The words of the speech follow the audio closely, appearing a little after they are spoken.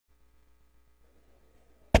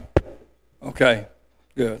Okay,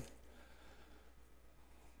 good.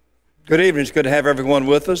 Good evening. It's good to have everyone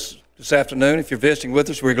with us this afternoon. If you're visiting with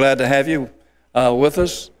us, we're glad to have you with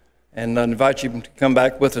us and invite you to come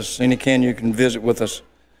back with us. Any you can visit with us.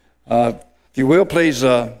 If you will, please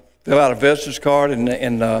fill out a visitor's card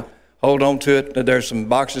and hold on to it. There's some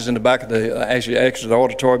boxes in the back of the actually exit of the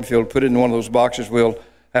auditorium. If you'll put it in one of those boxes, we'll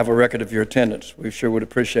have a record of your attendance. We sure would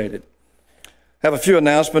appreciate it. Have a few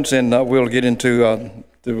announcements, and we'll get into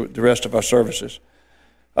the rest of our services.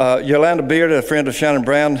 Yolanda Beard, a friend of Shannon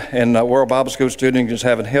Brown and World Bible School student, is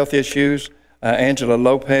having health issues. Angela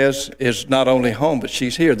Lopez is not only home, but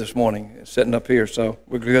she's here this morning, sitting up here. So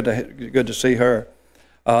we're good to see her.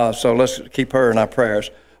 So let's keep her in our prayers.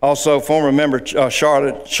 Also, former member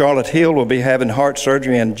Charlotte Hill will be having heart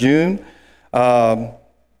surgery in June.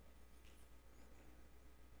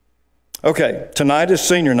 Okay, tonight is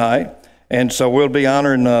senior night. And so we'll be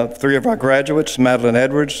honoring three of our graduates, Madeline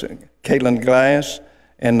Edwards, Caitlin Glass,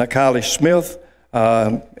 and Kylie Smith.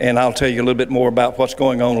 And I'll tell you a little bit more about what's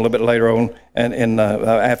going on a little bit later on and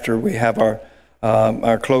after we have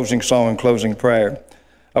our closing song and closing prayer.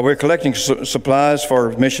 We're collecting supplies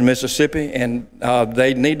for Mission Mississippi, and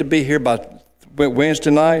they need to be here by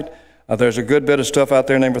Wednesday night. There's a good bit of stuff out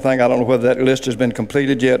there and everything. I don't know whether that list has been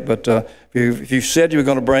completed yet, but if you said you were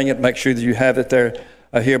going to bring it, make sure that you have it there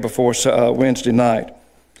here before Wednesday night.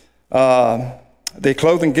 The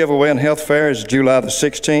clothing giveaway and health fair is July the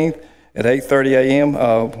 16th at 8:30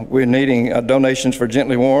 a.m. We're needing donations for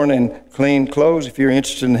gently worn and clean clothes. If you're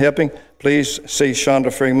interested in helping, please see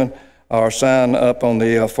Shonda Freeman or sign up on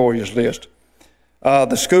the foyer's list.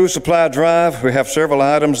 The school supply drive, we have several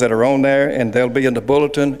items that are on there, and they'll be in the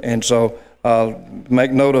bulletin, and so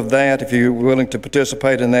make note of that. If you're willing to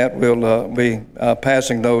participate in that, we'll be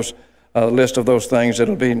passing those list of those things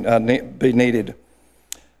that'll be needed.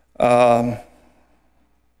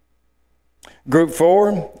 Group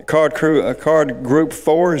 4, card Group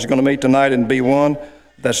 4 is going to meet tonight in B1.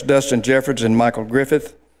 That's Dustin Jeffords and Michael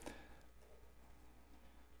Griffith.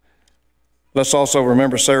 Let's also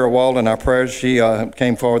remember Sarah Wall in our prayers. She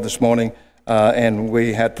came forward this morning, and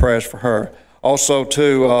we had prayers for her. Also,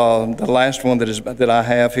 too, the last one that I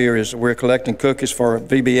have here is we're collecting cookies for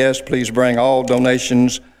VBS. Please bring all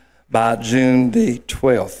donations by June the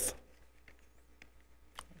 12th.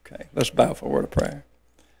 Okay, let's bow for a word of prayer.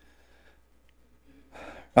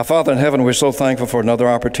 Our Father in heaven, we're so thankful for another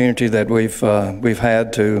opportunity that we've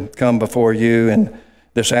had to come before you and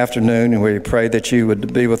this afternoon, and we pray that you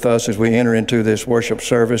would be with us as we enter into this worship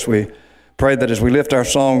service. We pray that as we lift our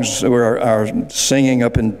songs, our singing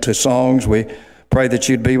up into songs, we pray that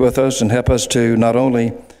you'd be with us and help us to not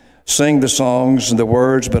only sing the songs and the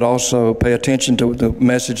words, but also pay attention to the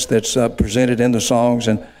message that's presented in the songs.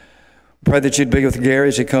 And pray that you'd be with Gary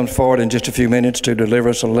as he comes forward in just a few minutes to deliver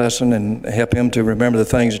us a lesson and help him to remember the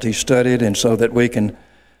things that he studied, and so that we can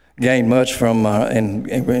gain much from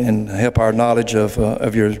and help our knowledge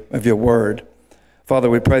of your word.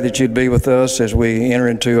 Father, we pray that you'd be with us as we enter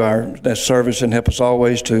into our service, and help us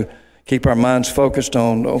always to keep our minds focused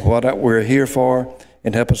on what we're here for,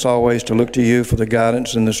 and help us always to look to you for the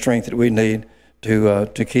guidance and the strength that we need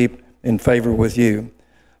to keep in favor with you.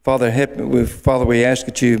 Father, we ask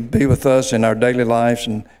that you be with us in our daily lives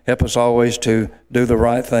and help us always to do the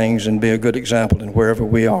right things and be a good example in wherever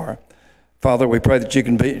we are. Father, we pray that you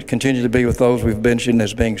can continue to be with those we've mentioned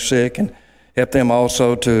as being sick, and help them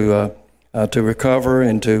also to recover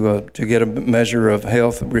and to get a measure of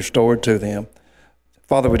health restored to them.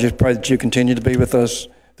 Father, we just pray that you continue to be with us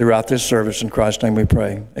throughout this service. In Christ's name we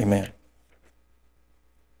pray. Amen.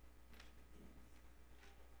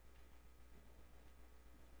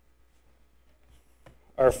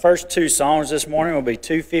 Our first two songs this morning will be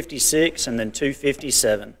 256 and then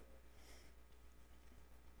 257.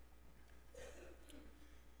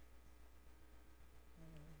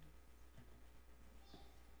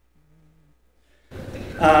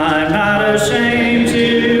 I'm not ashamed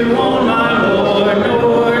to own my Lord,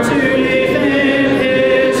 nor to defend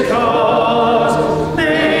his cause.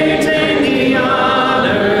 Maintain the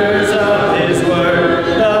honors of his word,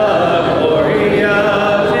 the glory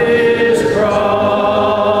of his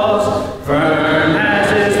cross. Firm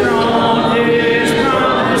as his throne, his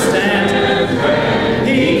promise stands.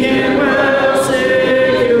 He can well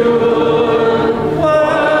secure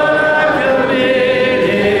what I've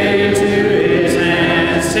committed to his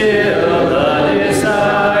hands till the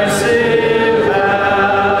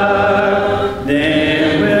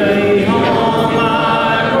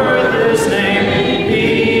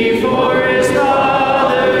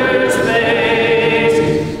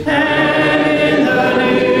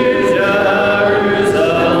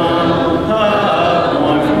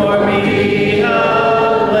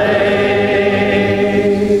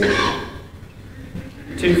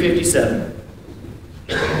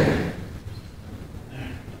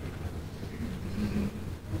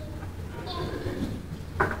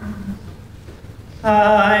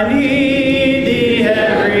I need thee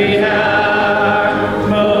every hour,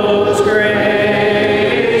 most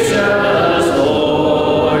gracious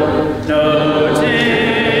Lord. No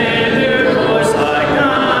tender voice like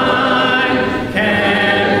thine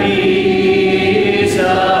can peace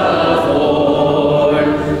afford.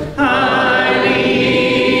 I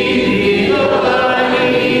need thee, oh, I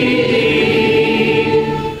need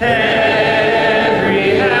thee.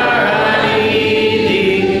 Every hour I need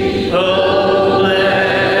thee. Oh,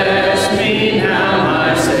 bless me now,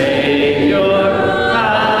 my Savior.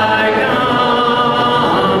 I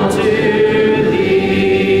come to thee.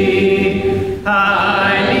 I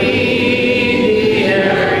need thee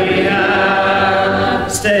every hour.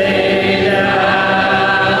 Stay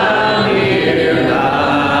thou nearby.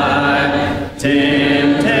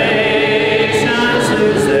 Temptations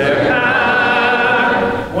lose their power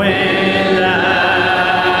when thou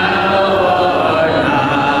art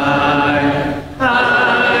nigh. I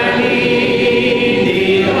need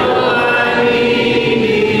thee, oh, I need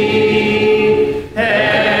thee.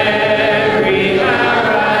 Every hour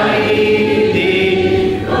I need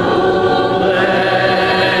thee. Oh,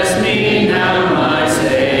 bless me now, my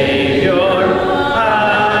Savior. I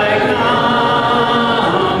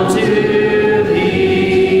come to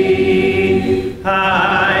thee. I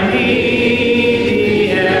need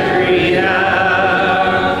thee every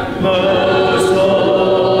hour, most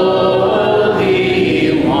holy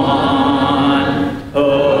one.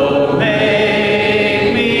 Oh,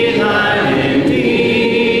 make me thine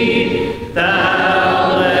indeed,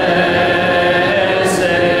 thou blessed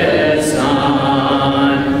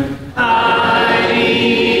Son. I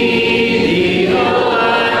need thee, oh, I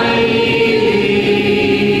need thee.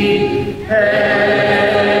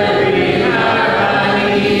 Every hour I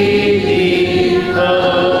need thee.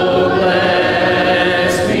 Oh,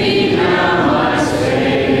 bless me now, my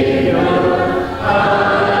Savior. I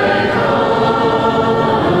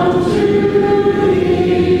come to thee.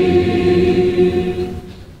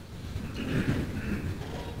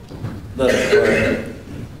 Let us pray.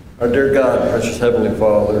 Our dear God, precious Heavenly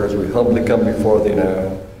Father, as we humbly come before Thee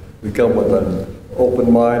now, we come with an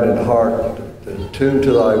open mind and heart to tune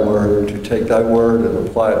to Thy Word, to take Thy Word and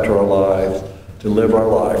apply it to our lives, to live our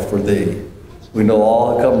life for Thee. We know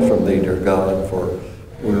all comes from Thee, dear God, for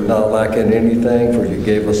we're not lacking anything, for You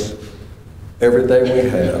gave us everything we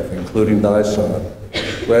have, including Thy Son.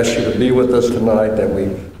 We ask You to be with us tonight, that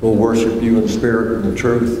we will worship You in spirit and in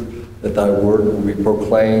truth, that Thy Word will be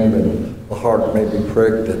proclaimed and the heart may be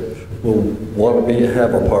pricked, that we'll want to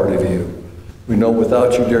have a part of You. We know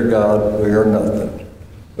without You, dear God, we are nothing.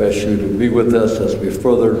 We ask You to be with us as we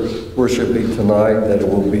further worship Thee tonight, that it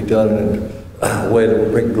will be done in a way that will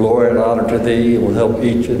bring glory and honor to Thee and will help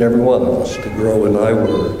each and every one of us to grow in Thy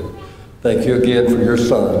Word. Thank You again for Your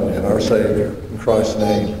Son and our Savior. In Christ's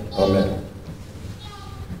name, amen.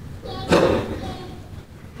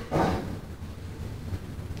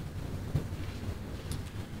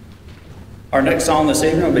 Our next song this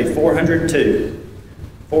evening will be 402.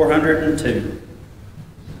 402.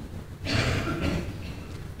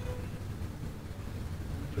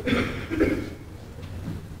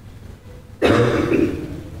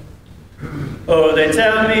 Oh, they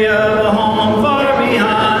tell me of a home far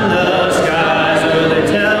behind the skies. Oh, they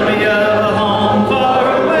tell me of a home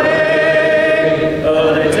far away.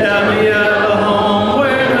 Oh, they tell me of a home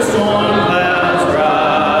where the storm clouds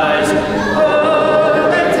rise. Oh,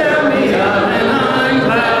 they tell me of an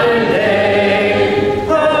unclouded day.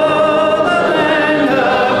 Oh, the land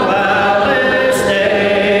of cloudless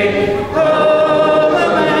day. Oh, the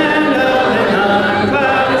land of an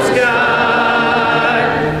unclouded sky.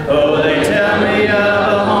 Oh, they tell me of a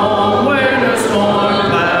home where no storm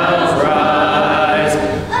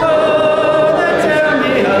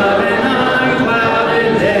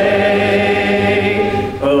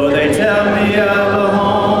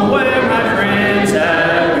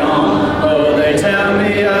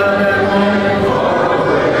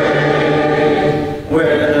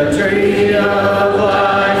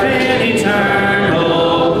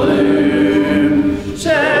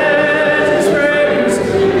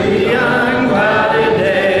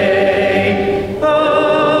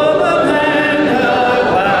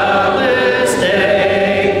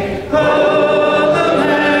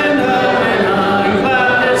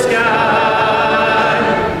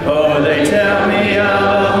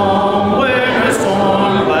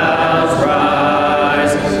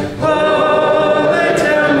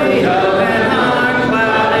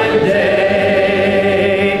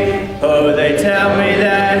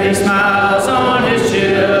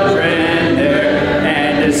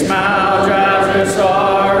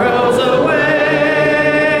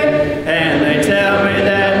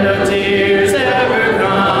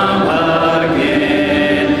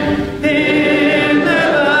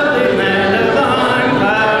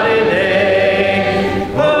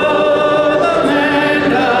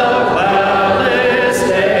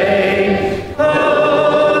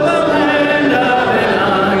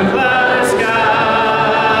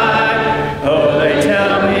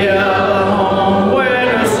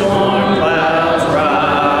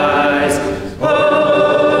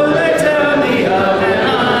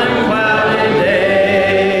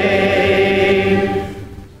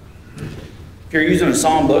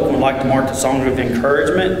songbook and would like to mark the songs of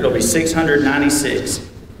encouragement, it'll be 696.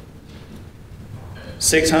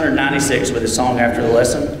 696 with a song after the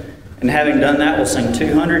lesson. And having done that, we'll sing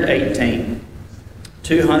 218.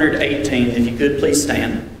 218, if you could please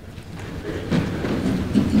stand.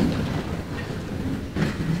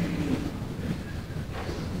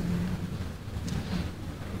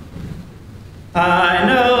 I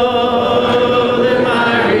know that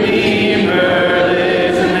my Redeemer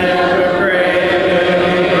lives and ever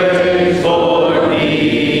prays for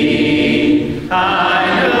me.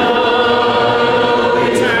 I know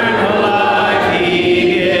eternal life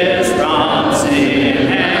He gives from sin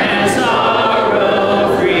and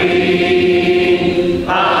sorrow free.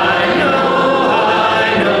 I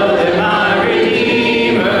know that my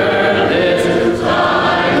Redeemer lives.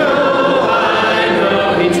 I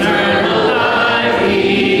know eternal life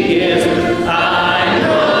He gives. I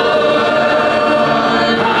know that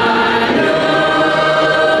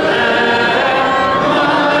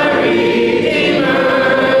my Redeemer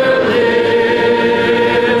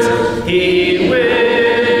lives. He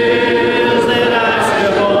wills that I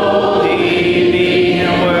should wholly be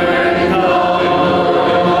in word and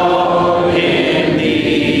hope in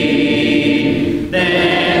Thee.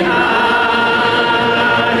 Then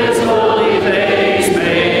I His holy face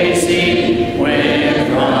may see when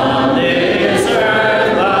from this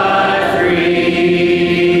earth I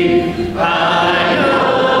free. I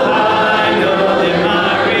know that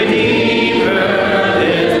my Redeemer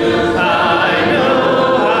lives. I know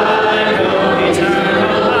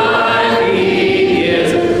eternal life He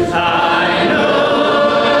gives. I know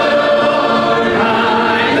that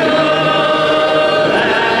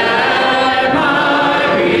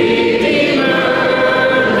my Redeemer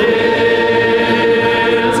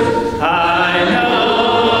lives. I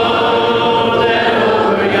know that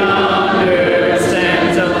over yonder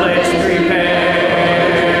stands a place prepared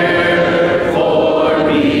for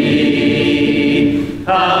me. A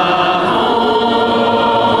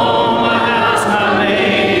home, a house not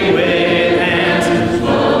made with hands,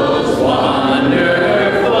 most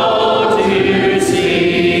wonderful to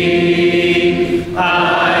see. I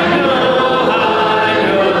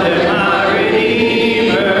know that my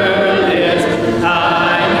Redeemer lives. I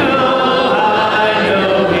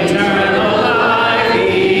know eternal life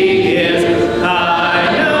He gives. I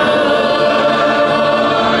know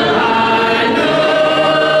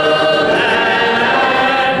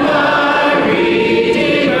that my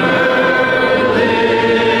Redeemer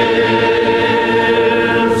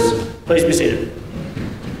lives. Please be seated.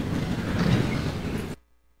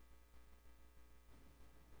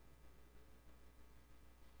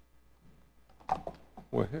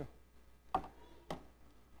 Well,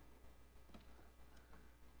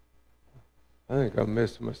 I think I'm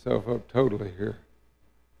messing myself up totally here.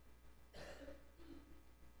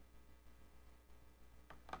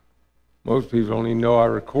 Most people don't even know I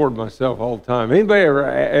record myself all the time. Anybody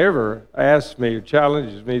ever asks me or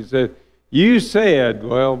challenges me and says, "You said,"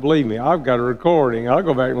 well, believe me, I've got a recording. I'll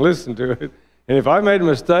go back and listen to it. And if I made a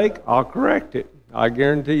mistake, I'll correct it. I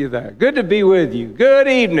guarantee you that. Good to be with you. Good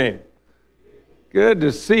evening. Good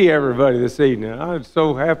to see everybody this evening. I'm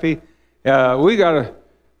so happy. We got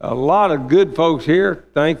a lot of good folks here.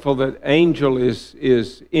 Thankful that Angel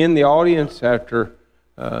is in the audience after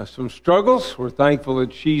some struggles. We're thankful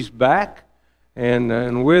that she's back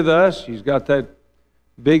and with us. She's got that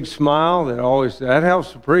big smile that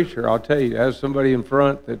helps the preacher. I'll tell you, as somebody in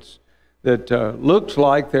front that looks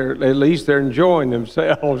like at least they're enjoying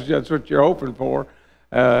themselves. That's what you're hoping for.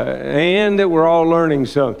 And that we're all learning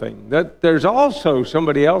something. That there's also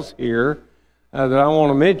somebody else here that I want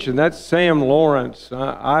to mention. That's Sam Lawrence.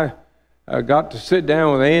 I got to sit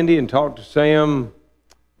down with Andy and talk to Sam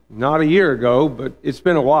not a year ago, but it's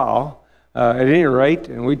been a while at any rate.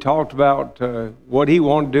 And we talked about what he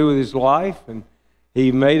wanted to do with his life. And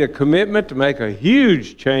he made a commitment to make a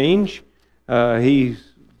huge change. He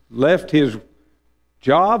left his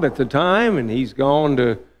job at the time and he's gone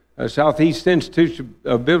to Southeast Institute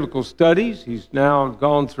of Biblical Studies. He's now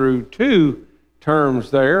gone through 2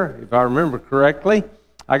 terms there, if I remember correctly.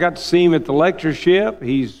 I got to see him at the lectureship.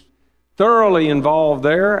 He's thoroughly involved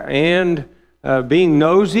there, and being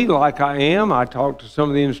nosy like I am, I talked to some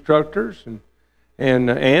of the instructors and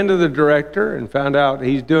to the director and found out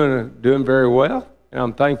he's doing very well, and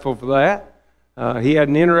I'm thankful for that. He had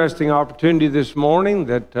an interesting opportunity this morning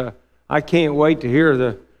that I can't wait to hear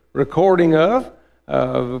the recording of.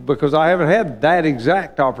 Because I haven't had that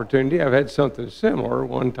exact opportunity. I've had something similar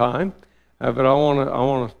one time, but I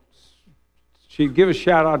want to give a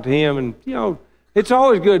shout out to him. And it's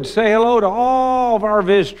always good to say hello to all of our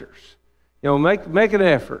visitors. Make an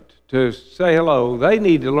effort to say hello. They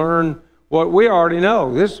need to learn what we already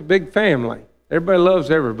know. This is a big family. Everybody loves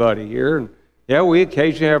everybody here. And yeah, we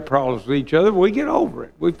occasionally have problems with each other, but we get over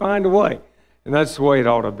it. We find a way. And that's the way it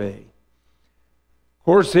ought to be. Of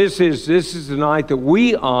course, this is the night that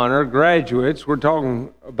we honor graduates. We're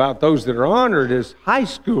talking about those that are honored as high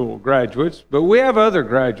school graduates, but we have other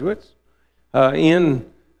graduates in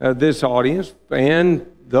this audience, and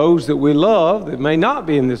those that we love that may not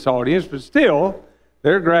be in this audience, but still,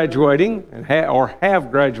 they're graduating and have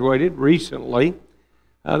graduated recently.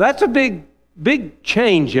 That's a big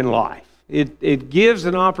change in life. It gives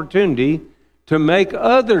an opportunity to make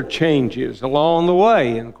other changes along the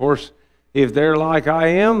way. And of course, if they're like I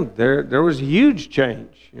am, there was a huge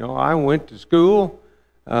change. You know, I went to school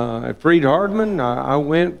at Freed-Hardeman. I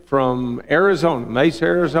went from Arizona, Mesa,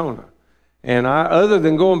 Arizona. And other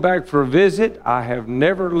than going back for a visit, I have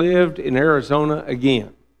never lived in Arizona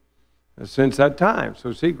again since that time.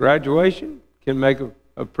 So see, graduation can make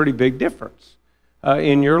a pretty big difference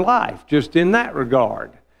in your life, just in that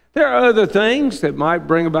regard. There are other things that might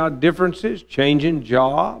bring about differences, changing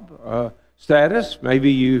job status.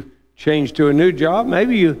 Maybe you change to a new job.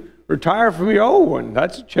 Maybe you retire from your old one.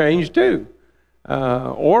 That's a change too.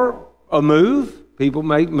 Or a move. People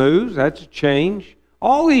make moves. That's a change.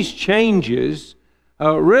 All these changes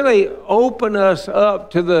really open us up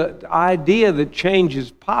to the idea that change is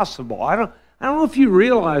possible. I don't know if you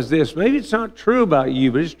realize this. Maybe it's not true about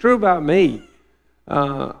you, but it's true about me.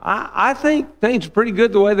 I think things are pretty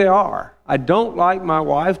good the way they are. I don't like my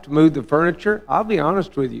wife to move the furniture. I'll be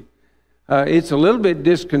honest with you. It's a little bit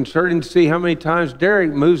disconcerting to see how many times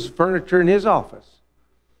Derek moves the furniture in his office.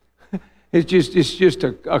 It's just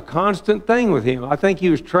a constant thing with him. I think he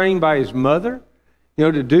was trained by his mother, you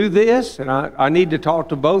know, to do this, and I need to talk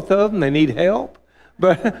to both of them. They need help,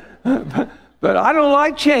 but I don't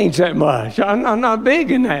like change that much. I'm not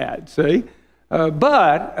big in that, see.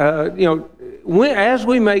 But you know, as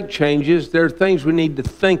we make changes, there are things we need to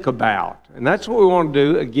think about, and that's what we want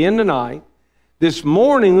to do again tonight. This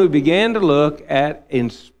morning, we began to look at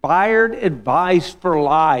inspired advice for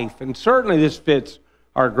life. And certainly this fits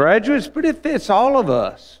our graduates, but it fits all of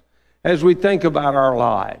us as we think about our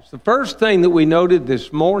lives. The first thing that we noted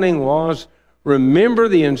this morning was remember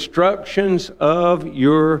the instructions of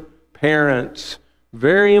your parents.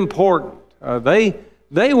 Very important.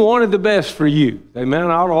 They wanted the best for you. They may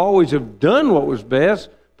not always have done what was best,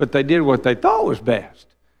 but they did what they thought was best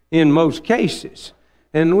in most cases.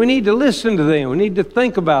 And we need to listen to them. We need to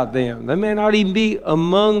think about them. They may not even be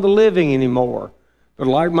among the living anymore. But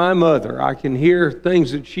like my mother, I can hear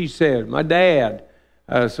things that she said. My dad,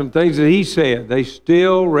 some things that he said, they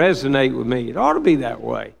still resonate with me. It ought to be that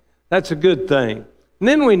way. That's a good thing. And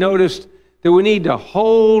then we noticed that we need to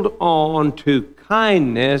hold on to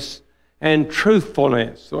kindness and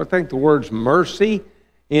truthfulness. So I think the word's mercy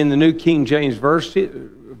in the New King James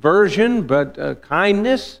Version, but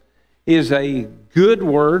kindness is a good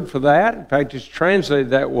word for that. In fact, it's translated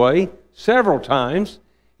that way several times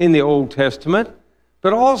in the Old Testament.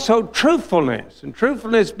 But also truthfulness. And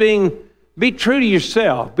truthfulness being, be true to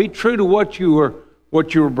yourself. Be true to what you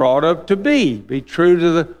were brought up to be. Be true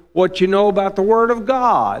to what you know about the Word of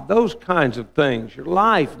God. Those kinds of things. Your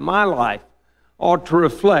life, my life, ought to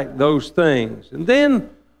reflect those things. And then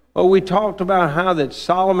we talked about how that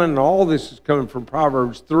Solomon, and all this is coming from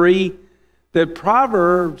Proverbs 3, that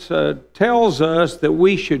Proverbs tells us that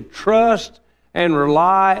we should trust and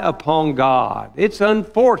rely upon God. It's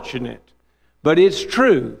unfortunate, but it's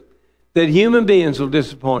true that human beings will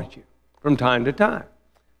disappoint you from time to time.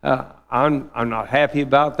 I'm not happy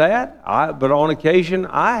about that, but on occasion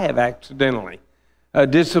I have accidentally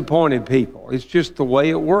disappointed people. It's just the way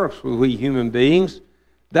it works with we human beings.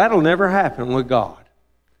 That'll never happen with God.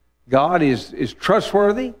 God is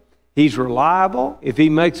trustworthy. He's reliable. If He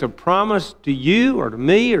makes a promise to you or to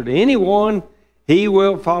me or to anyone, He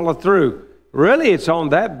will follow through. Really, it's on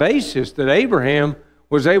that basis that Abraham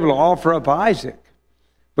was able to offer up Isaac,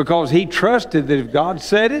 because he trusted that if God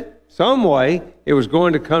said it, some way, it was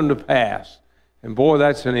going to come to pass. And boy,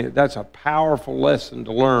 that's a powerful lesson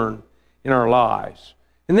to learn in our lives.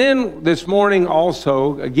 And then this morning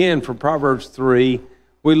also, again from Proverbs 3,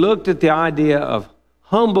 we looked at the idea of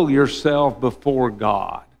humble yourself before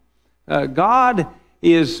God. God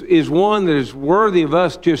is one that is worthy of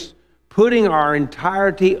us just putting our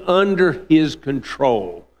entirety under His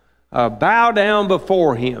control. Bow down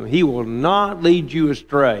before Him. He will not lead you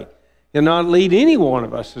astray. He'll not lead any one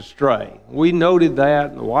of us astray. We noted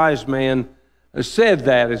that, and the wise man said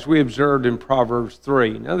that as we observed in Proverbs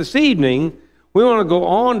 3. Now this evening, we want to go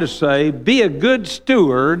on to say, be a good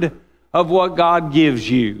steward of what God gives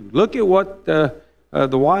you. Look at what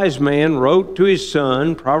the wise man wrote to his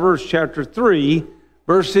son, Proverbs chapter 3,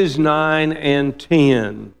 verses 9 and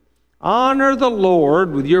 10. Honor the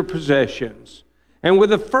Lord with your possessions and with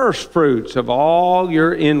the first fruits of all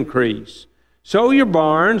your increase. So your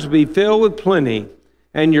barns will be filled with plenty,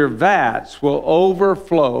 and your vats will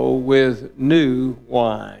overflow with new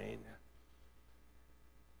wine.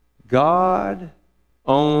 God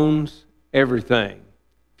owns everything.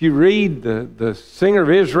 If you read the singer of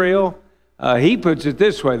Israel, he puts it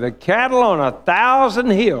this way: the cattle on 1,000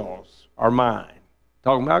 hills are mine.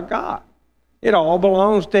 Talking about God. It all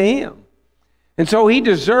belongs to him. And so he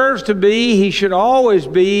deserves to be, he should always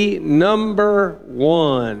be number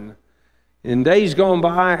one. In days gone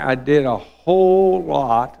by, I did a whole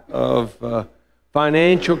lot of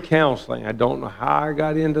financial counseling. I don't know how I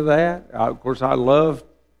got into that. Of course, I love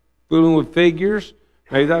fooling with figures.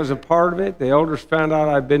 Maybe that was a part of it. The elders found out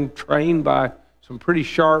I'd been trained by some pretty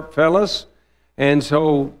sharp fellas. And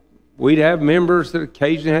so we'd have members that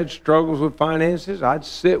occasionally had struggles with finances. I'd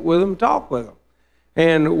sit with them, talk with them.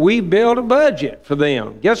 And we build a budget for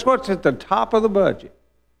them. Guess what's at the top of the budget?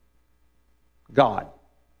 God.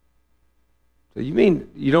 So you mean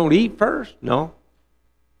you don't eat first? No.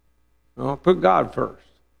 No, put God first.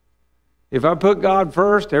 If I put God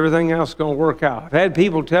first, everything else is going to work out. I've had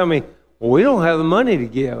people tell me, well, we don't have the money to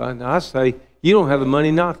give. And I say, you don't have the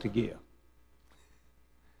money not to give.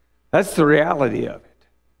 That's the reality of it.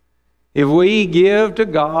 If we give to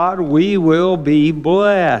God, we will be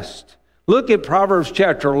blessed. Look at Proverbs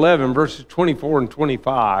chapter 11, verses 24 and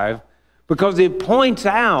 25, because it points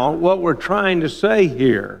out what we're trying to say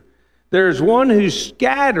here. There's one who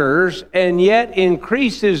scatters and yet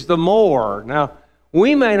increases the more. Now,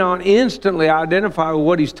 we may not instantly identify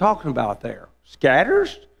what he's talking about there.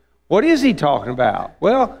 Scatters? What is he talking about?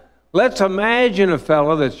 Well, let's imagine a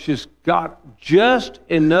fellow that's just got just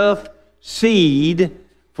enough seed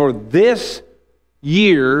for this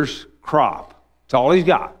year's crop. That's all he's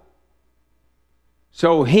got.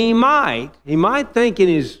 So he might think in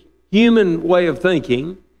his human way of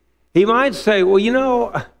thinking, he might say, well, you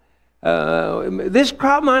know, this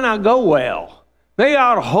crop might not go well. Maybe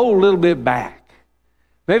I ought to hold a little bit back.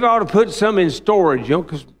 Maybe I ought to put some in storage, you know,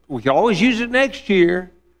 because we can always use it next year.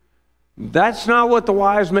 That's not what the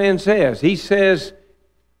wise man says. He says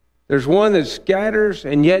there's one that scatters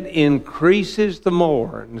and yet increases the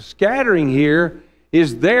more. And the scattering here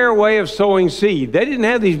is their way of sowing seed. They didn't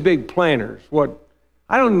have these big planters.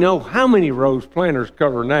 I don't know how many rows planters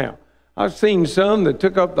cover now. I've seen some that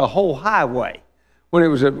took up the whole highway when it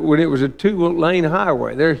was a 2-lane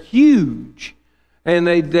highway. They're huge. And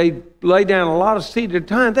they lay down a lot of seed at a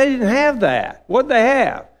time. They didn't have that. What'd they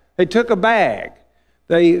have? They took a bag.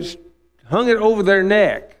 They hung it over their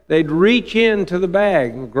neck. They'd reach into the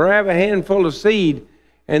bag and grab a handful of seed,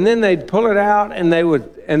 and then they'd pull it out and they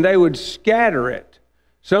would scatter it.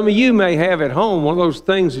 Some of you may have at home one of those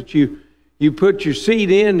things that you put your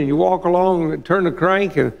seed in and you walk along and turn the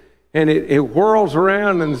crank and it whirls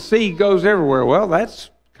around and the seed goes everywhere. Well, that's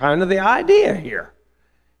kind of the idea here.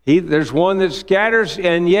 There's one that scatters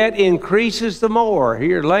and yet increases the more.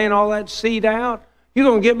 Here, laying all that seed out, you're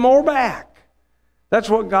going to get more back. That's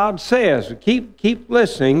what God says. Keep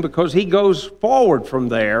listening, because he goes forward from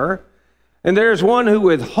there. And there's one who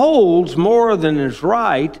withholds more than is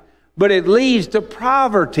right, but it leads to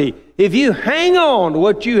poverty. If you hang on to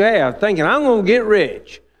what you have, thinking, I'm going to get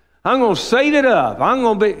rich, I'm going to save it up,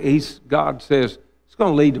 God says, it's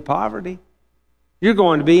going to lead to poverty. You're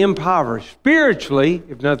going to be impoverished. Spiritually,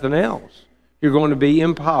 if nothing else, you're going to be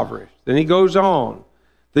impoverished. Then he goes on.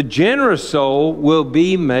 The generous soul will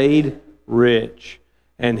be made rich,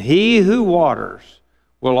 and he who waters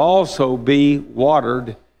will also be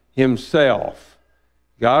watered himself.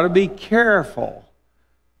 Got to be careful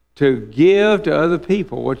to give to other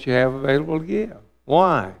people what you have available to give.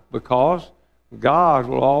 Why? Because God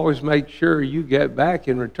will always make sure you get back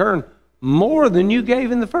in return more than you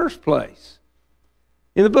gave in the first place.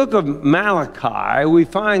 In the book of Malachi, we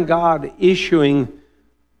find God issuing,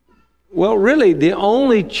 well, really the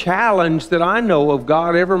only challenge that I know of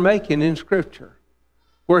God ever making in Scripture,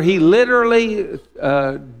 where he literally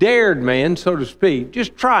dared man, so to speak,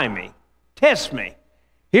 just try me, test me.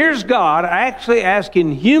 Here's God actually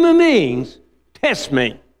asking human beings, test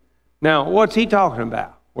me. Now, what's he talking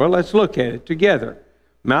about? Well, let's look at it together.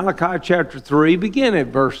 Malachi chapter 3, begin at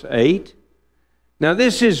verse 8. Now,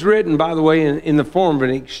 this is written, by the way, in the form of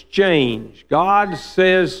an exchange. God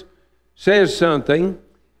says something,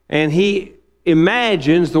 and he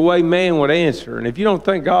imagines the way man would answer. And if you don't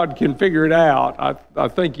think God can figure it out, I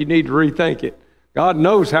think you need to rethink it. God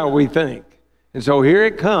knows how we think. And so here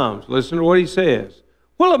it comes. Listen to what he says.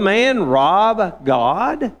 Will a man rob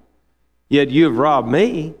God? Yet you have robbed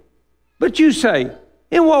me. But you say,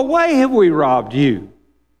 in what way have we robbed you?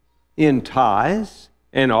 In tithes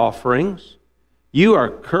and offerings. You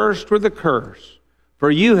are cursed with a curse,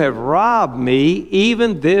 for you have robbed me,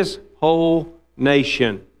 even this whole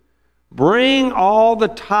nation. Bring all the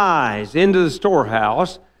tithes into the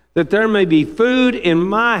storehouse, that there may be food in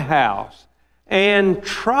my house. And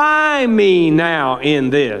try me now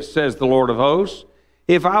in this, says the Lord of hosts,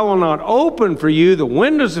 if I will not open for you the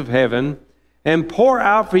windows of heaven and pour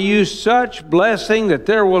out for you such blessing that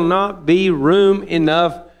there will not be room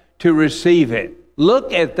enough to receive it.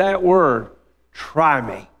 Look at that word, try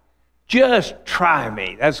me. Just try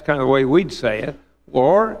me. That's kind of the way we'd say it.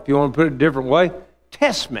 Or, if you want to put it a different way,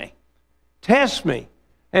 test me. Test me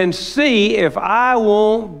and see if I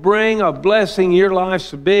won't bring a blessing in your life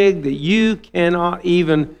so big that you cannot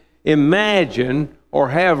even imagine or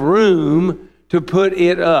have room to put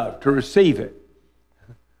it up, to receive it.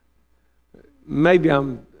 Maybe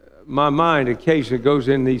my mind occasionally goes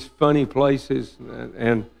in these funny places,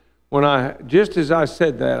 and just as I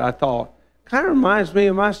said that, I thought, kind of reminds me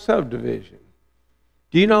of my subdivision.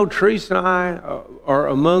 Do you know Teresa and I are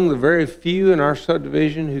among the very few in our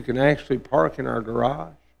subdivision who can actually park in our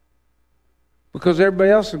garage? Because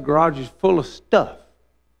everybody else's garage is full of stuff.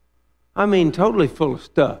 I mean, totally full of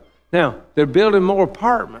stuff. Now, they're building more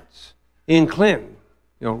apartments in Clinton,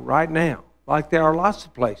 right now, like there are lots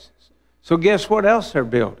of places. So guess what else they're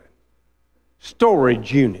building?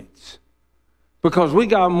 Storage units. Because we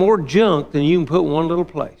got more junk than you can put in one little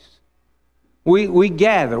place. We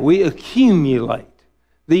gather, we accumulate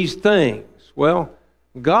these things. Well,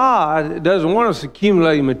 God doesn't want us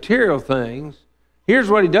accumulating material things. Here's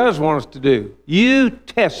what He does want us to do. You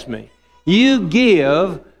test me. You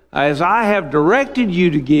give as I have directed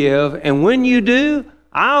you to give, and when you do,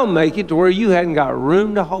 I'll make it to where you hadn't got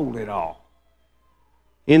room to hold it all.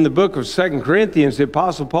 In the book of 2 Corinthians, the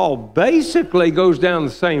Apostle Paul basically goes down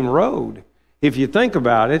the same road. If you think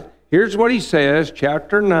about it, here's what he says,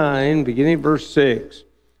 chapter 9, beginning verse 6.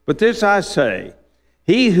 But this I say,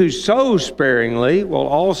 he who sows sparingly will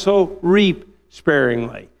also reap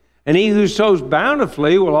sparingly, and he who sows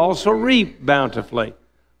bountifully will also reap bountifully.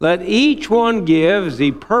 Let each one give as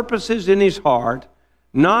he purposes in his heart,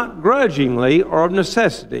 not grudgingly or of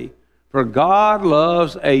necessity, for God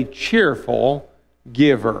loves a cheerful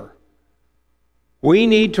giver. We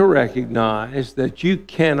need to recognize that you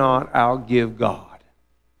cannot outgive God.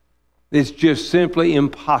 It's just simply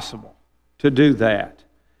impossible to do that.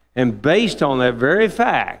 And based on that very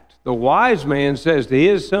fact, the wise man says to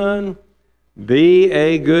his son, be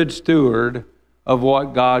a good steward of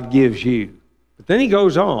what God gives you. But then he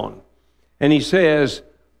goes on and he says,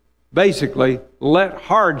 basically, let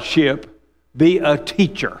hardship be a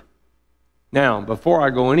teacher. Now, before I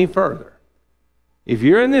go any further, if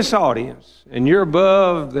you're in this audience and you're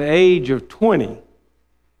above the age of 20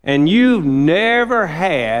 and you've never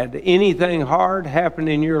had anything hard happen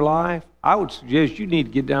in your life, I would suggest you need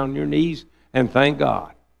to get down on your knees and thank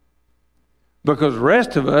God. Because the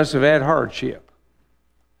rest of us have had hardship.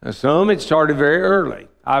 Now, some, it started very early.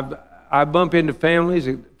 I bump into families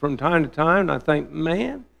from time to time and I think,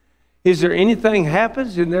 man, is there anything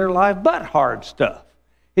happens in their life but hard stuff?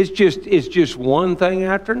 It's just one thing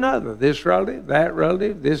after another. This relative, that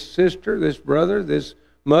relative, this sister, this brother, this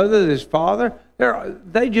mother, this father.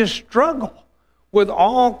 They just struggle with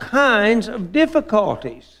all kinds of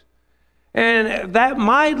difficulties. And that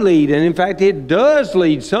might lead, and in fact it does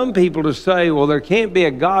lead some people to say, well, there can't be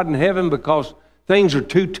a God in heaven because things are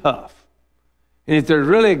too tough. And if there's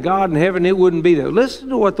really a God in heaven, it wouldn't be there. Listen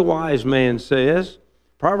to what the wise man says.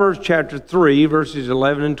 Proverbs chapter 3, verses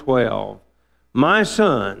 11 and 12. My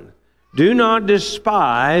son, do not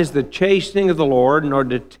despise the chastening of the Lord, nor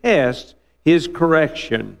detest His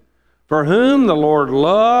correction. For whom the Lord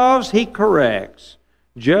loves, He corrects,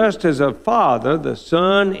 just as a father the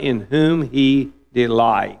son in whom he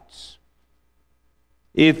delights.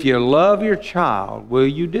 If you love your child, will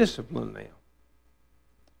you discipline them?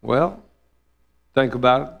 Well, think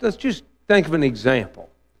about it. Let's just think of an example.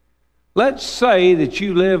 Let's say that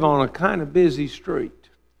you live on a kind of busy street,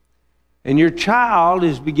 and your child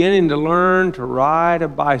is beginning to learn to ride a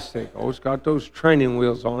bicycle. It's got those training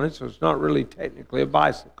wheels on it, so it's not really technically a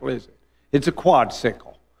bicycle, is it? It's a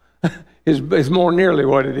quadcycle. It's more nearly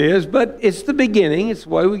what it is, but it's the beginning. It's the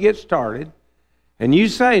way we get started. And you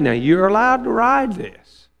say, now, you're allowed to ride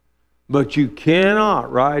this, but you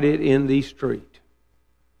cannot ride it in the street.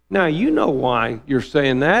 Now, you know why you're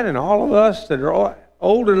saying that, and all of us that are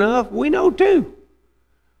old enough, we know too.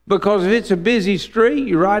 Because if it's a busy street,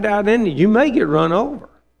 you ride out in it, you may get run over.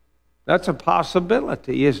 That's a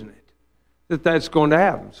possibility, isn't it? That that's going to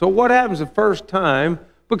happen. So what happens the first time?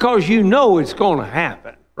 Because you know it's going to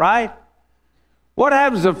happen, right? What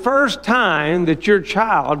happens the first time that your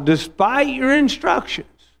child, despite your instructions,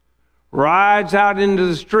 rides out into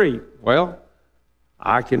the street? Well,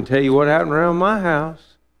 I can tell you what happened around my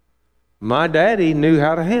house. My daddy knew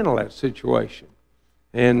how to handle that situation.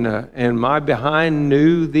 And my behind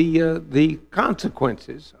knew the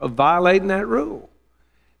consequences of violating that rule.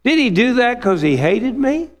 Did he do that because he hated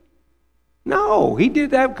me? No, he did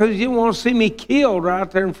that because he didn't want to see me killed right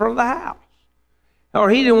there in front of the house. Or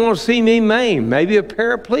he didn't want to see me maimed, maybe a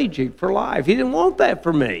paraplegic for life. He didn't want that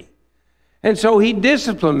for me. And so he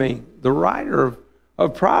disciplined me. The writer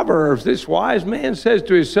of Proverbs, this wise man, says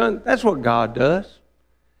to his son, that's what God does.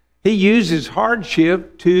 He uses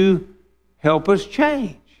hardship to help us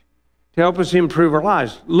change, to help us improve our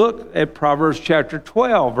lives. Look at Proverbs chapter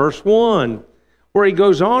 12, verse 1, where he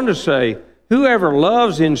goes on to say, whoever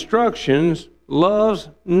loves instructions loves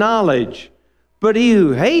knowledge, but he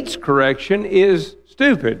who hates correction is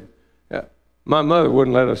stupid. My mother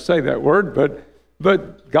wouldn't let us say that word,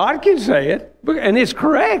 but God can say it, and it's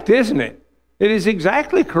correct, isn't it? It is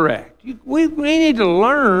exactly correct. We need to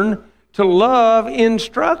learn to love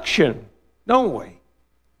instruction, don't we?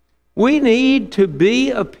 We need to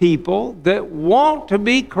be a people that want to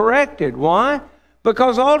be corrected. Why?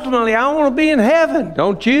 Because ultimately I want to be in heaven,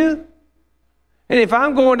 don't you? And if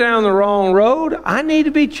I'm going down the wrong road, I need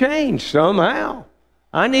to be changed somehow.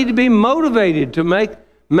 I need to be motivated to make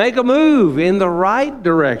a move in the right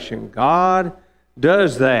direction. God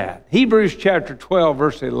does that. Hebrews chapter 12,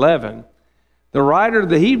 verse 11, the writer of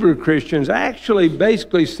the Hebrew Christians actually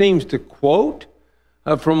basically seems to quote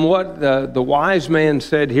from what the wise man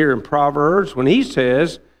said here in Proverbs when he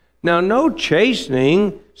says, now no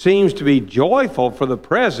chastening seems to be joyful for the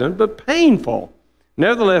present, but painful.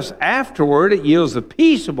 Nevertheless, afterward it yields the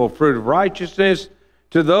peaceable fruit of righteousness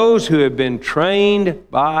to those who have been trained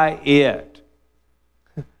by it.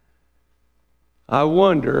 I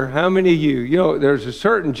wonder how many of you, there's a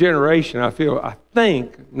certain generation I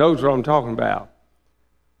think knows what I'm talking about,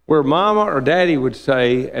 where mama or daddy would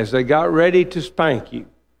say, as they got ready to spank you,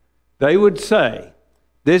 they would say,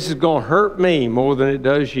 this is going to hurt me more than it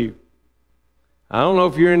does you. I don't know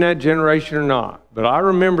if you're in that generation or not, but I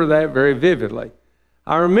remember that very vividly.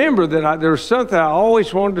 I remember that there was something I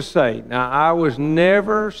always wanted to say. Now, I was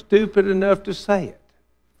never stupid enough to say it,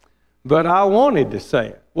 but I wanted to say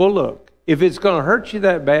it. Well, look, if it's going to hurt you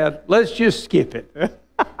that bad, let's just skip it.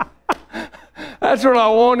 That's what I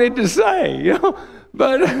wanted to say,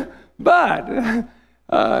 But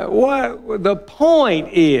what the point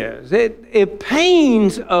is, it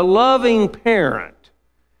pains a loving parent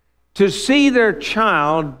to see their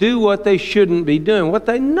child do what they shouldn't be doing, what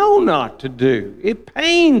they know not to do. It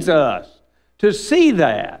pains us to see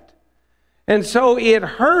that. And so it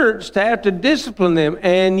hurts to have to discipline them,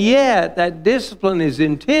 and yet that discipline is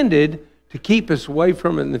intended to keep us away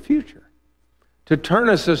from it in the future, to turn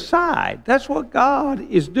us aside. That's what God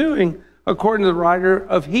is doing according to the writer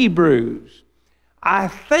of Hebrews. I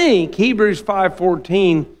think Hebrews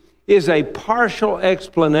 5:14 is a partial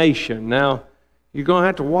explanation. Now, you're going to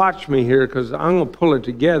have to watch me here because I'm going to pull it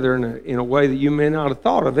together in a way that you may not have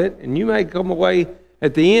thought of it, and you may come away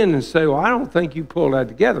at the end and say, well, I don't think you pulled that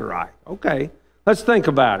together right. Okay, let's think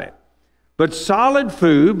about it. But solid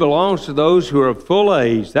food belongs to those who are of full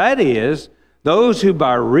age, that is, those who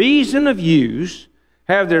by reason of use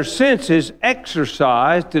have their senses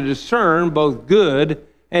exercised to discern both good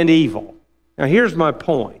and evil. Now here's my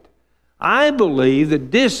point. I believe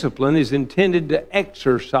that discipline is intended to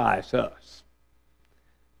exercise us,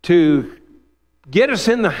 to get us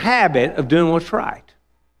in the habit of doing what's right,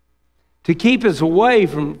 to keep us away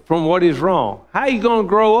from what is wrong. How are you going to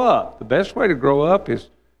grow up? The best way to grow up is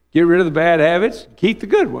get rid of the bad habits, keep the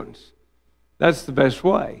good ones. That's the best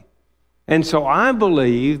way. And so I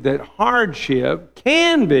believe that hardship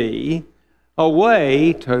can be a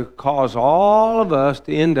way to cause all of us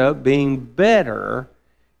to end up being better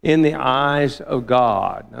in the eyes of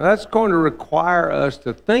God. Now that's going to require us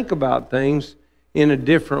to think about things in a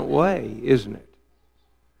different way, isn't it?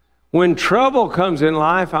 When trouble comes in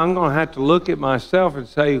life, I'm going to have to look at myself and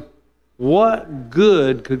say, what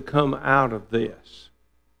good could come out of this?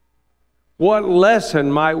 What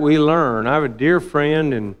lesson might we learn? I have a dear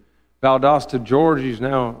friend in Valdosta, Georgia. He's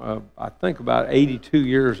now, I think, about 82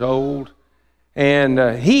 years old. And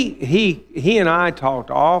he and I talked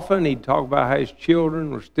often. He'd talk about how his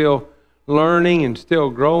children were still learning and still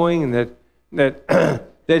growing, and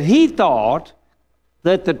that he thought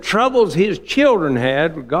that the troubles his children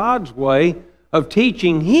had were God's way of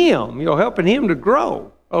teaching him, helping him to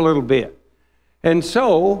grow. a little bit. And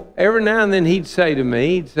so every now and then he'd say to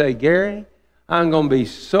me, he'd say, Gary, I'm going to be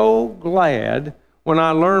so glad when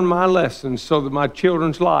I learn my lessons so that my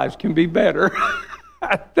children's lives can be better.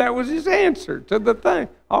 That was his answer to the thing.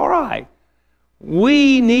 All right.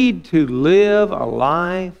 We need to live a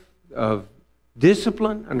life of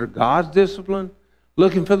discipline, under God's discipline,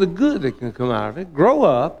 looking for the good that can come out of it. Grow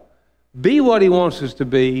up, be what he wants us to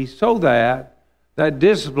be, so that that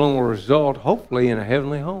discipline will result, hopefully, in a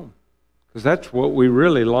heavenly home. Because that's what we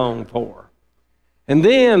really long for. And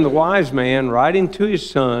then the wise man, writing to his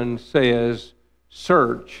son, says,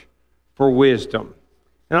 search for wisdom.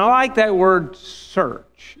 And I like that word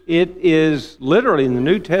search. It is literally in the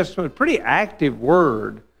New Testament a pretty active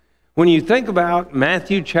word. When you think about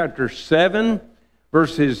Matthew chapter 7,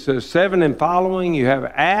 verses 7 and following, you have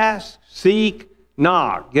ask, seek,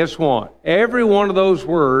 knock. Guess what? Every one of those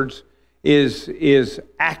words is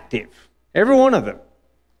active. Every one of them.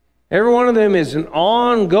 Every one of them is an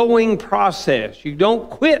ongoing process. You don't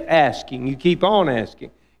quit asking, you keep on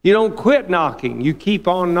asking. You don't quit knocking, you keep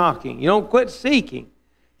on knocking. You don't quit seeking,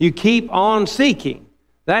 you keep on seeking.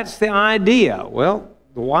 That's the idea. Well,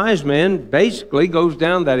 the wise man basically goes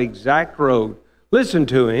down that exact road. Listen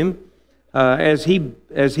to him as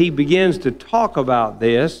he begins to talk about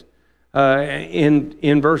this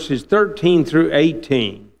in verses 13 through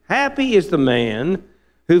 18. Happy is the man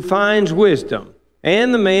who finds wisdom,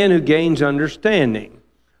 and the man who gains understanding.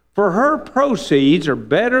 For her proceeds are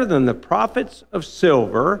better than the profits of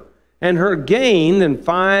silver, and her gain than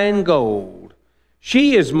fine gold.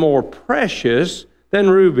 She is more precious than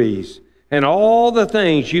rubies, and all the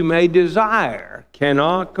things you may desire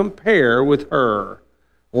cannot compare with her.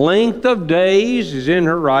 Length of days is in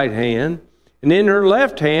her right hand, and in her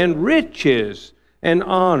left hand riches and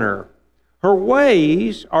honor. Her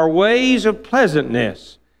ways are ways of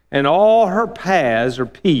pleasantness, and all her paths are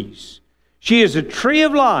peace. She is a tree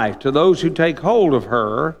of life to those who take hold of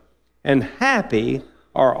her, and happy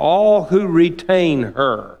are all who retain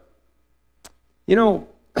her. You know,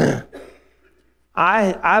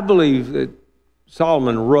 I believe that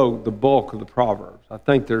Solomon wrote the bulk of the Proverbs. I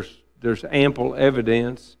think there's ample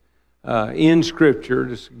evidence in Scripture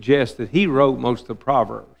to suggest that he wrote most of the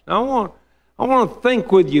Proverbs. Now, I want to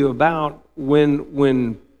think with you about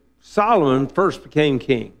when Solomon first became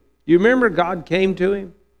king. You remember God came to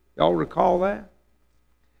him? Y'all recall that?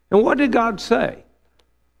 And what did God say?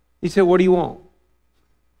 He said, what do you want?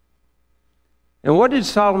 And what did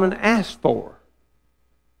Solomon ask for?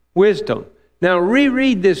 Wisdom. Now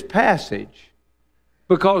reread this passage,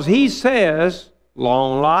 because he says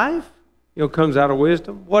long life, comes out of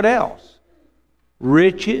wisdom. What else?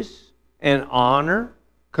 Riches and honor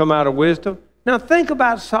come out of wisdom. Now think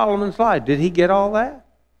about Solomon's life. Did he get all that?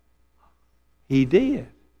 He did,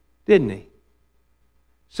 didn't he?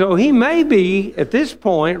 So he may be, at this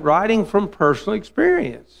point, writing from personal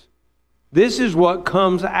experience. This is what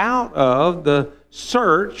comes out of the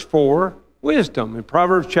search for wisdom. In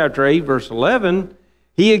Proverbs chapter 8, verse 11,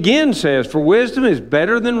 he again says, for wisdom is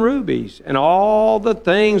better than rubies, and all the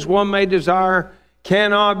things one may desire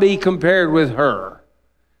cannot be compared with her.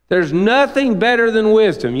 There's nothing better than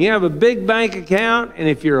wisdom. You have a big bank account, and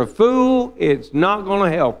if you're a fool, it's not going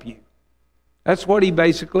to help you. That's what he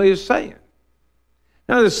basically is saying.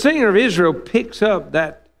 Now, the singer of Israel picks up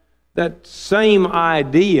that same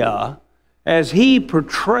idea as he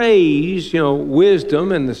portrays,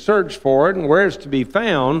 wisdom and the search for it and where it's to be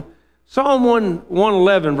found. Psalm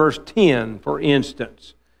 111, verse 10, for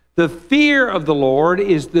instance. The fear of the Lord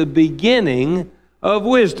is the beginning of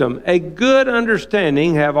wisdom. A good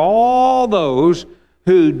understanding have all those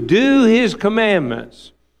who do his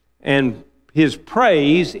commandments, and his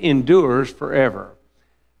praise endures forever.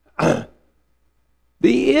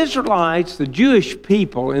 The Israelites, the Jewish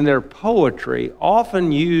people, in their poetry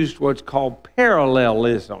often used what's called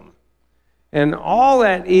parallelism. And all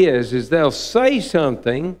that is they'll say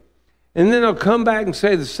something, and then they'll come back and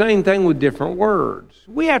say the same thing with different words.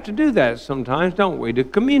 We have to do that sometimes, don't we, to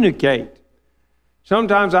communicate.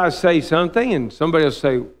 Sometimes I say something, and somebody will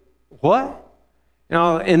say, what?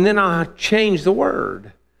 And then I'll change the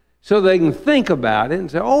word so they can think about it and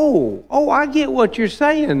say, oh, I get what you're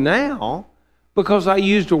saying now, because I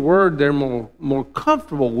used a word they're more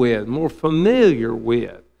comfortable with, more familiar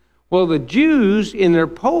with. Well, the Jews in their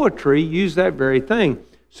poetry use that very thing.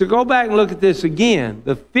 So go back and look at this again.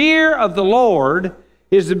 The fear of the Lord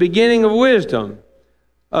is the beginning of wisdom.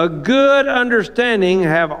 A good understanding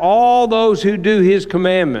have all those who do his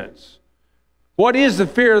commandments. What is the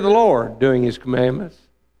fear of the Lord? Doing his commandments.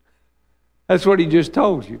 That's what he just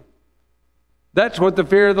told you. That's what the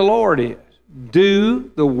fear of the Lord is.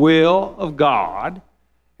 Do the will of God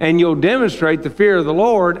And you'll demonstrate the fear of the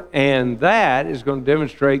Lord, and that is going to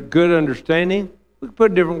demonstrate good understanding. We could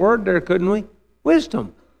put a different word there, couldn't we?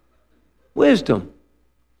 Wisdom. Wisdom.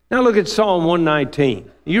 Now look at Psalm 119.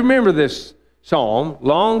 You remember this psalm,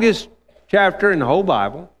 longest chapter in the whole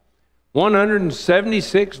Bible,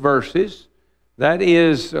 176 verses. That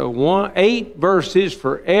is 8 verses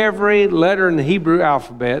for every letter in the Hebrew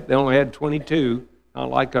alphabet. They only had 22, not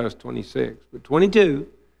like us, 26, but 22.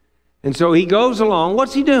 And so he goes along.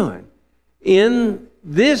 What's he doing? In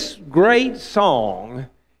this great song,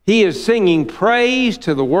 he is singing praise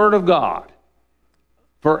to the Word of God.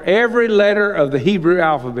 For every letter of the Hebrew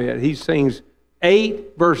alphabet, he sings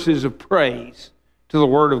 8 verses of praise to the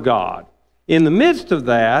Word of God. In the midst of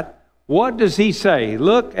that, what does he say?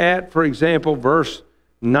 Look at, for example, verse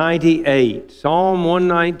 98. Psalm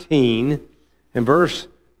 119 and verse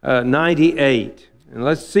 98. And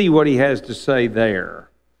let's see what he has to say there.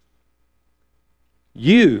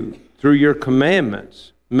 You, through your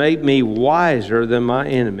commandments, make me wiser than my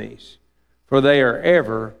enemies, for they are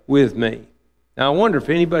ever with me. Now, I wonder if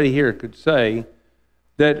anybody here could say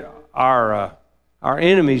that our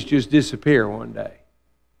enemies just disappear one day.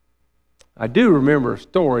 I do remember a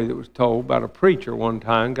story that was told about a preacher one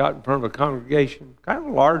time got in front of a congregation, kind of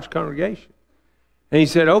a large congregation, and he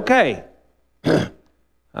said, okay,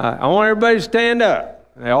 I want everybody to stand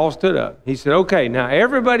up. And they all stood up. He said, okay, now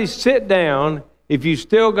everybody sit down if you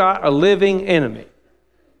still got a living enemy.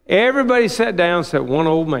 Everybody sat down except one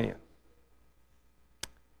old man.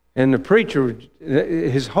 And the preacher,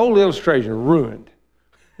 his whole illustration ruined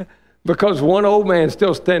because one old man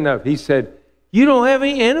still standing up. He said, you don't have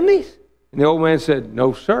any enemies? And the old man said,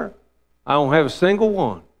 no, sir. I don't have a single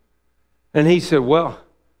one. And he said, well,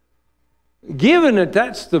 given that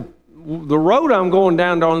that's the road I'm going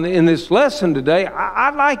down on in this lesson today,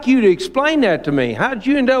 I'd like you to explain that to me. How did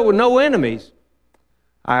you end up with no enemies?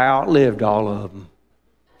 I outlived all of them.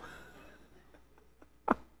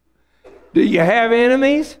 Do you have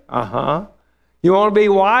enemies? Uh-huh. You want to be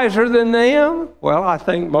wiser than them? Well, I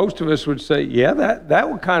think most of us would say, yeah, that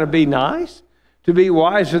would kind of be nice, to be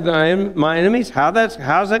wiser than my enemies. How's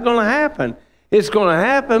that going to happen? It's going to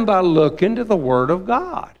happen by looking to the Word of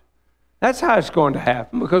God. That's how it's going to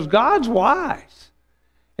happen, because God's wise.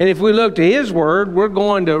 And if we look to His Word, we're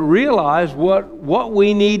going to realize what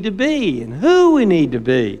we need to be and who we need to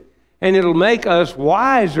be. And it'll make us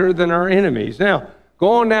wiser than our enemies. Now,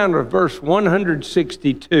 going down to verse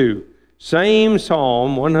 162, same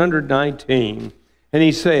Psalm 119, and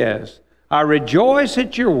he says, I rejoice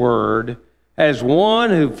at your word as one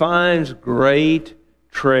who finds great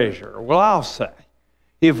treasure. Well, I'll say,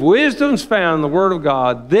 if wisdom's found in the Word of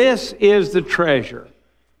God, this is the treasure.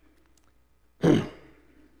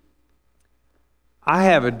 I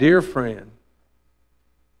have a dear friend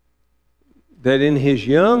that in his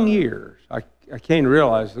young years, I came to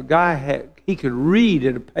realize the guy he could read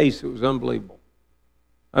at a pace that was unbelievable.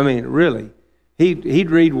 I mean, really.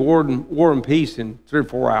 He'd read War and Peace in 3 or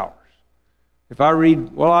 4 hours. If I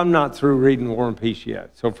read, well, I'm not through reading War and Peace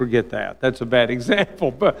yet, so forget that. That's a bad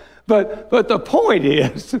example. But the point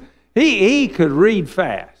is, he could read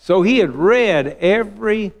fast. So he had read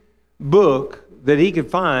every book that he could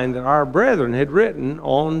find that our brethren had written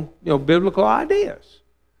on biblical ideas.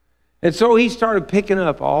 And so he started picking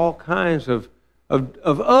up all kinds of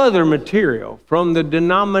other material from the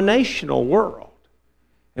denominational world.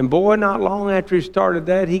 And boy, not long after he started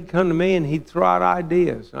that, he'd come to me and he'd throw out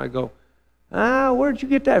ideas. And I'd go, where'd you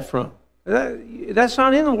get that from? That's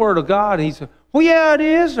not in the Word of God. And he said, well, yeah, it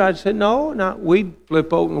is. And I'd say, no, we'd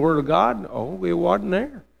flip open the Word of God. No, it wasn't there.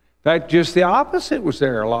 In fact, just the opposite was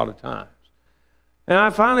there a lot of times. And I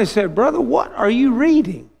finally said, brother, what are you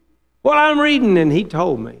reading? Well, I'm reading, and he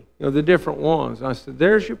told me, the different ones. And I said,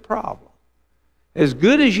 there's your problem. As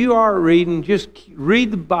good as you are at reading, just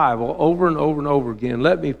read the Bible over and over and over again.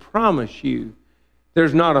 Let me promise you,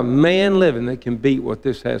 there's not a man living that can beat what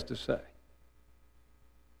this has to say.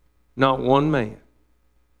 Not one man.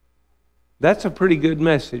 That's a pretty good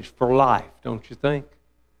message for life, don't you think?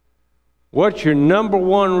 What's your number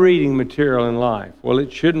one reading material in life? Well,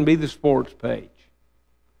 it shouldn't be the sports page.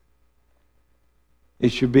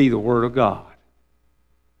 It should be the Word of God.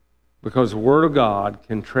 Because the Word of God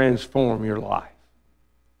can transform your life.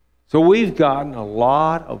 So we've gotten a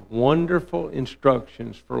lot of wonderful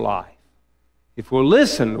instructions for life. If we'll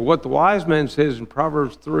listen to what the wise man says in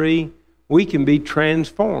Proverbs 3, we can be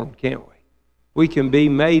transformed, can't we? We can be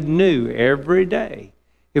made new every day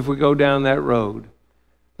if we go down that road.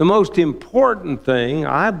 The most important thing,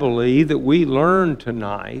 I believe, that we learn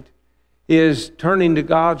tonight is turning to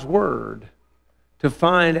God's Word to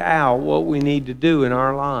find out what we need to do in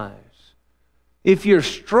our lives. If you're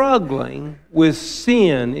struggling with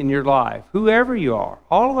sin in your life, whoever you are,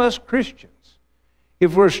 all of us Christians,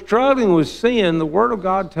 if we're struggling with sin, the Word of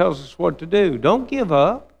God tells us what to do. Don't give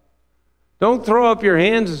up. Don't throw up your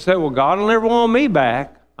hands and say, well, God will never want me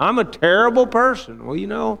back. I'm a terrible person. Well, you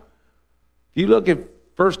know, if you look at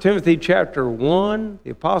 1 Timothy chapter 1, the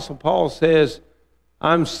Apostle Paul says,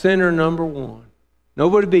 I'm sinner number one.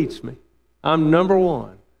 Nobody beats me. I'm number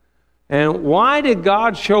one. And why did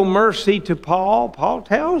God show mercy to Paul? Paul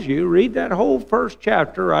tells you, read that whole first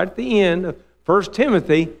chapter right at the end of 1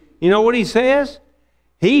 Timothy. You know what he says?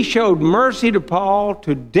 He showed mercy to Paul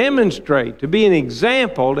to demonstrate, to be an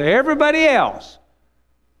example to everybody else.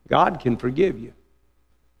 God can forgive you.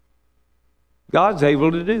 God's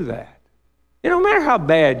able to do that. It don't matter how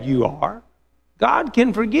bad you are. God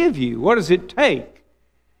can forgive you. What does it take?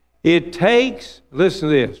 It takes, listen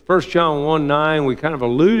to this, 1 John 1:9, we kind of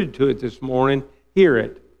alluded to it this morning. Hear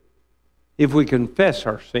it. If we confess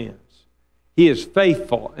our sins, He is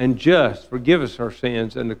faithful and just, forgive us our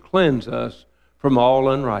sins, and to cleanse us from all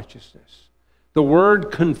unrighteousness. The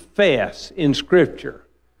word confess in Scripture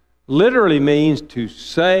literally means to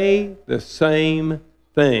say the same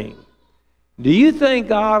thing. Do you think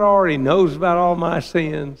God already knows about all my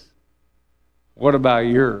sins? What about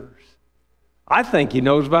yours? I think He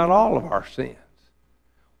knows about all of our sins.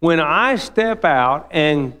 When I step out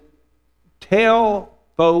and tell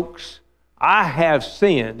folks I have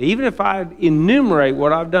sinned, even if I enumerate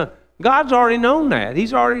what I've done, God's already known that.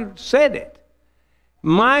 He's already said it.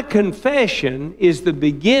 My confession is the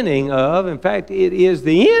beginning of, in fact, it is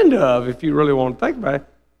the end of, if you really want to think about it,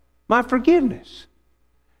 my forgiveness.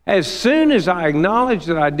 As soon as I acknowledge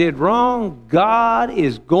that I did wrong, God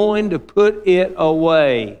is going to put it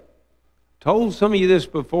away. Told some of you this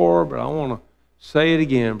before, but I want to say it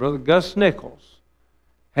again. Brother Gus Nichols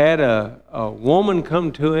had a woman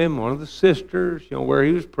come to him, one of the sisters, where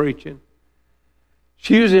he was preaching.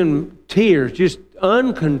 She was in tears, just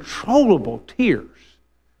uncontrollable tears.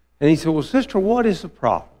 And he said, well, sister, what is the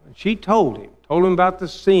problem? And she told him about the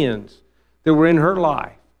sins that were in her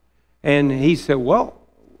life. And he said, well,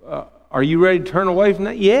 are you ready to turn away from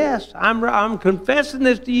that? Yes, I'm confessing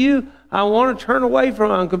this to you. I want to turn away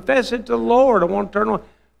from it. I'm confessing it to the Lord. I want to turn away.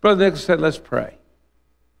 Brother Nichols said, let's pray.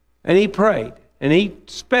 And he prayed. And he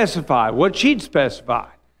specified what she'd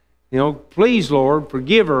specified. Please, Lord,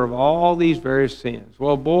 forgive her of all these various sins.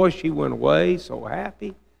 Well, boy, she went away so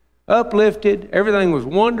happy, uplifted. Everything was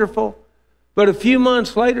wonderful. But a few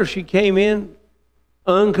months later, she came in,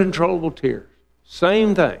 uncontrollable tears.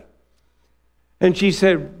 Same thing. And she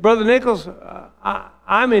said, Brother Nichols,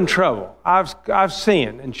 I'm in trouble. I've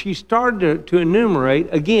sinned. And she started to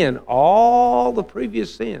enumerate, again, all the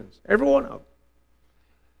previous sins, every one of them.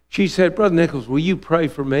 She said, Brother Nichols, will you pray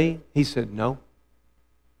for me? He said, no.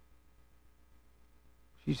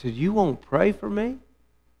 She said, you won't pray for me?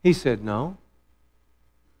 He said, no.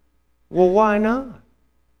 Well, why not?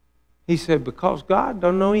 He said, because God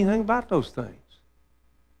don't know anything about those things.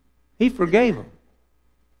 He forgave them.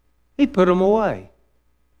 He put them away.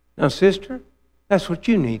 Now, sister, that's what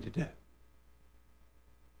you need to do.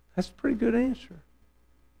 That's a pretty good answer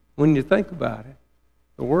when you think about it.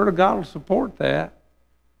 The Word of God will support that.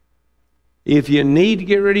 If you need to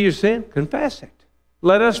get rid of your sin, confess it.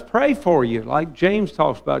 Let us pray for you, like James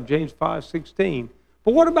talks about, James 5:16.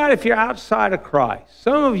 But what about if you're outside of Christ?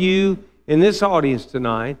 Some of you in this audience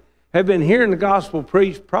tonight have been hearing the gospel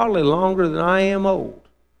preached probably longer than I am old.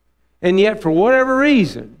 And yet, for whatever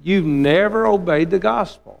reason, you've never obeyed the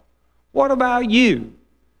gospel. What about you?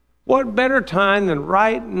 What better time than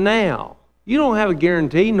right now? You don't have a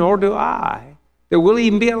guarantee, nor do I, that we'll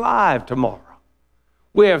even be alive tomorrow.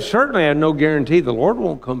 We have certainly had no guarantee the Lord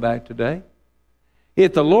won't come back today.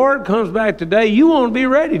 If the Lord comes back today, you want to be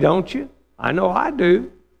ready, don't you? I know I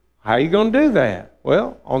do. How are you going to do that?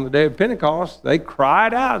 Well, on the day of Pentecost, they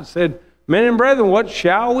cried out and said, men and brethren, what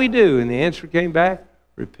shall we do? And the answer came back,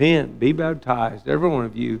 repent, be baptized, every one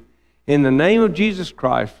of you, in the name of Jesus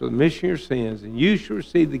Christ for the remission of your sins, and you shall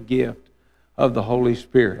receive the gift of the Holy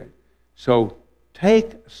Spirit. So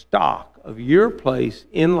take stock of your place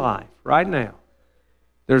in life right now.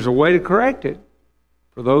 There's a way to correct it.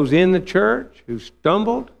 For those in the church who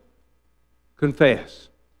stumbled, confess,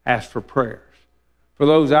 ask for prayers. For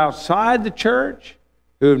those outside the church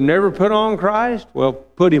who have never put on Christ, well,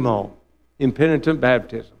 put Him on in penitent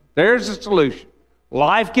baptism. There's the solution.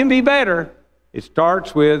 Life can be better. It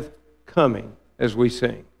starts with coming as we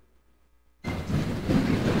sing.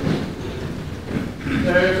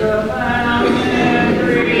 There's a fountain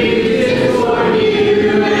created for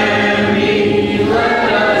you and me.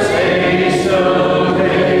 Let us haste, oh,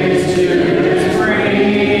 haste to the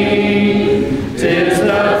spring.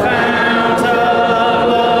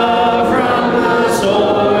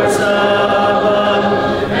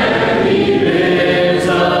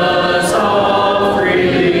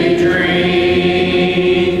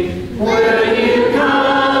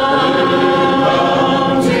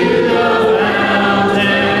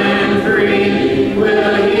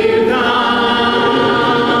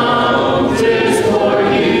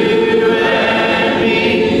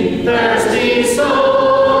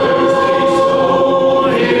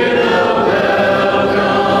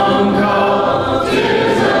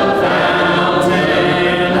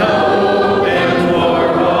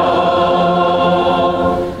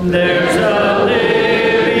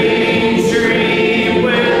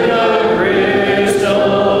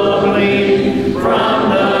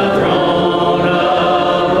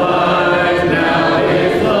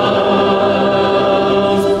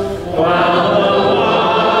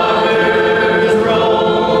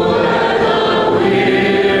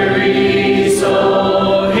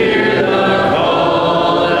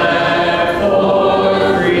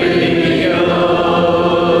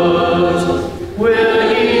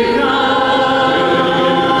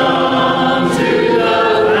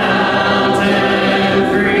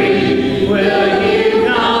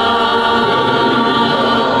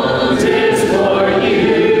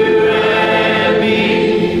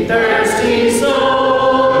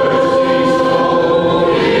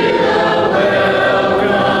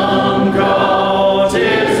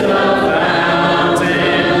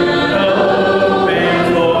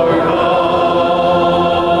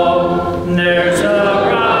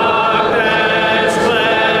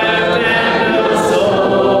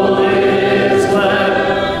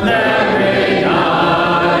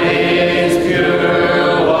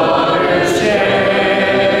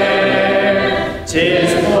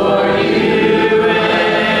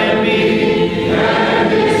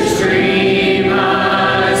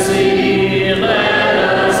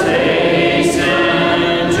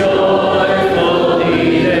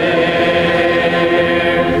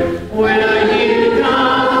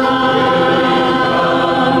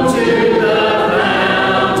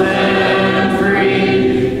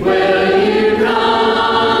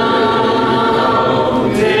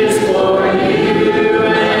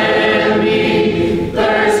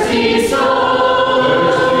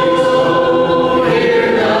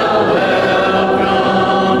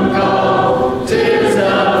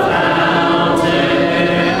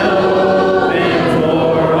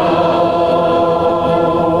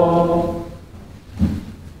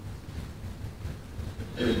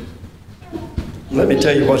 Let me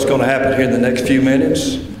tell you what's going to happen here in the next few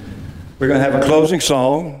minutes. We're going to have a closing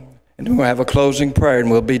song, and then we'll have a closing prayer,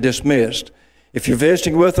 and we'll be dismissed. If you're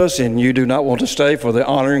visiting with us and you do not want to stay for the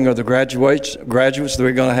honoring of the graduates that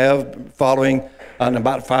we're going to have following in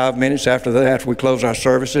about 5 minutes after that, after we close our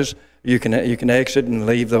services, you can exit and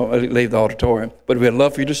leave the auditorium. But we'd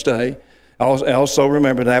love for you to stay. Also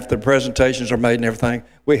remember that after the presentations are made and everything,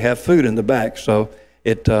 we have food in the back, so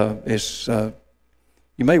you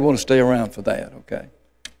may want to stay around for that, okay?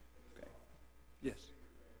 Yes.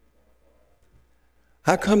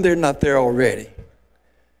 How come they're not there already?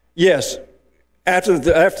 Yes. After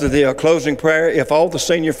the closing prayer, if all the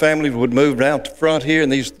senior families would move down to front here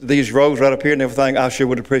and these rows right up here and everything, I sure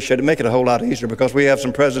would appreciate it. Make it a whole lot easier because we have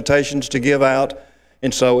some presentations to give out,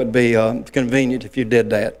 and so it'd be convenient if you did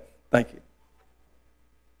that. Thank you.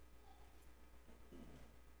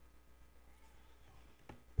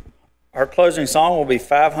 Our closing song will be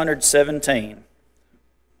 517.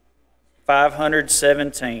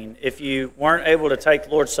 517. If you weren't able to take the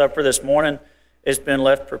Lord's Supper this morning, it's been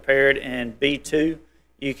left prepared in B2.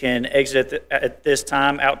 You can exit at this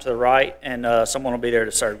time out to the right, and someone will be there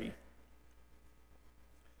to serve you.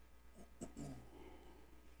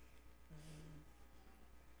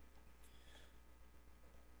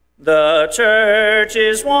 The church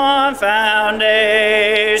is one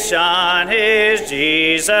foundation, is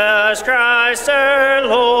Jesus Christ her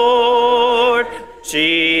Lord.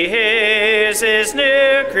 She is his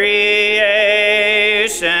new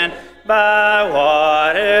creation by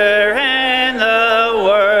water and the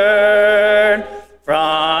word.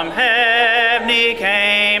 From heaven he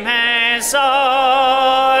came and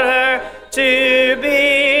sought her to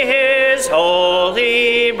be his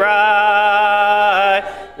holy bride.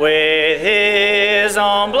 With his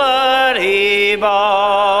own blood he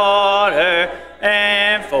bought her,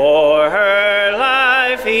 and for her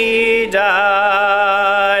life he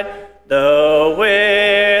died. Though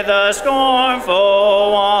with a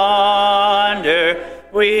scornful wonder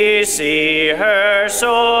we see her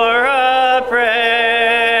sore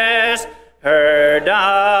oppressed, her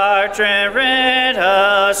doctrine rent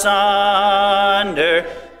asunder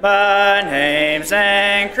by names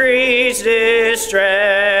and creeds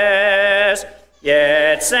distress.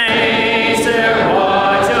 Yet saints their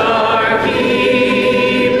watch are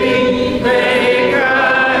keeping, they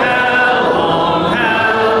cry, how long,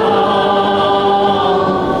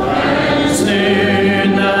 and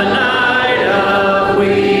soon the night of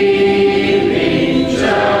weeping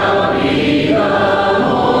shall be the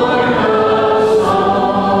morn of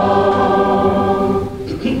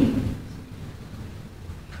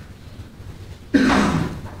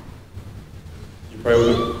Pray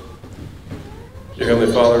with me. Dear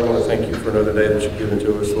Heavenly Father, I want to thank you for another day that you've given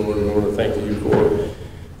to us, Lord. We want to thank you for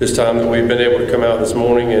this time that we've been able to come out this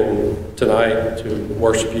morning and tonight to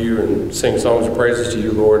worship you and sing songs of praises to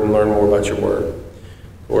you, Lord, and learn more about your word.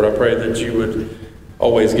 Lord, I pray that you would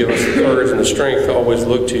always give us the courage and the strength to always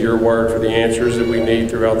look to your word for the answers that we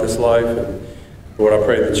need throughout this life. And Lord, I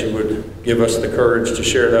pray that you would give us the courage to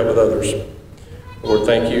share that with others. Lord,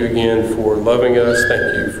 thank you again for loving us.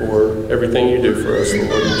 Thank you for everything you do for us,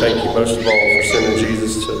 Lord. And thank you most of all for sending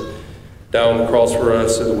Jesus to die on the cross for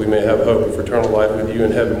us so that we may have hope of eternal life with you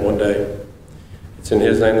in heaven one day. It's in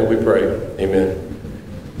his name that we pray. Amen.